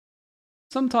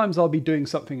Sometimes I'll be doing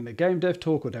something in a game dev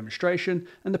talk or demonstration,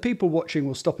 and the people watching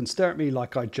will stop and stare at me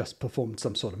like I just performed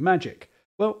some sort of magic.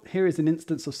 Well, here is an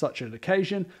instance of such an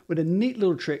occasion with a neat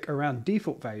little trick around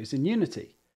default values in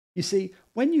Unity. You see,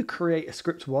 when you create a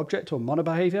scriptable object or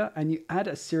monobehaviour and you add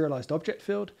a serialized object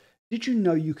field, did you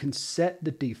know you can set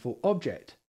the default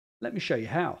object? Let me show you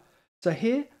how. So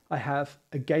here I have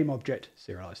a game object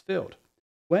serialized field.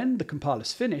 When the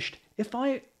compiler's finished, if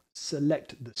I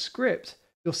select the script,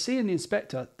 you'll see in the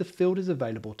inspector the field is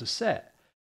available to set.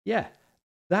 Yeah,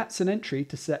 that's an entry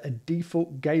to set a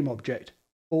default game object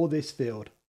for this field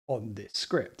on this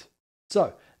script.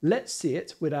 So let's see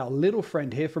it with our little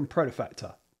friend here from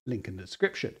Protofactor, link in the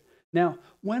description. Now,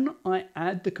 when I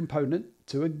add the component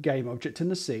to a game object in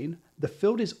the scene, the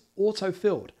field is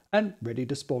auto-filled and ready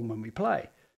to spawn when we play.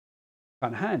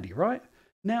 Kind of handy, right?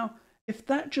 Now, if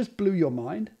that just blew your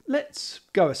mind, let's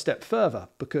go a step further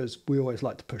because we always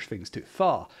like to push things too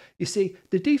far. You see,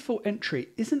 the default entry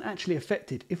isn't actually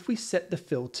affected if we set the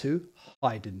field to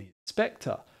hide in the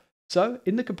inspector. So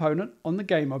in the component on the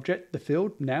game object, the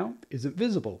field now isn't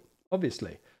visible,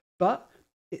 obviously, but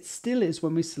it still is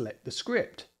when we select the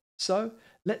script. So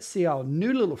let's see our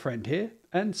new little friend here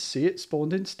and see it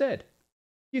spawned instead.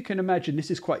 You can imagine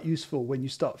this is quite useful when you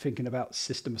start thinking about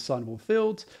system assignable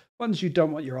fields, ones you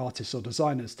don't want your artists or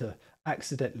designers to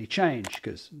accidentally change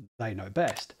because they know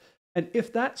best. And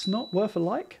if that's not worth a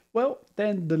like, well,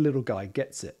 then the little guy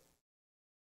gets it.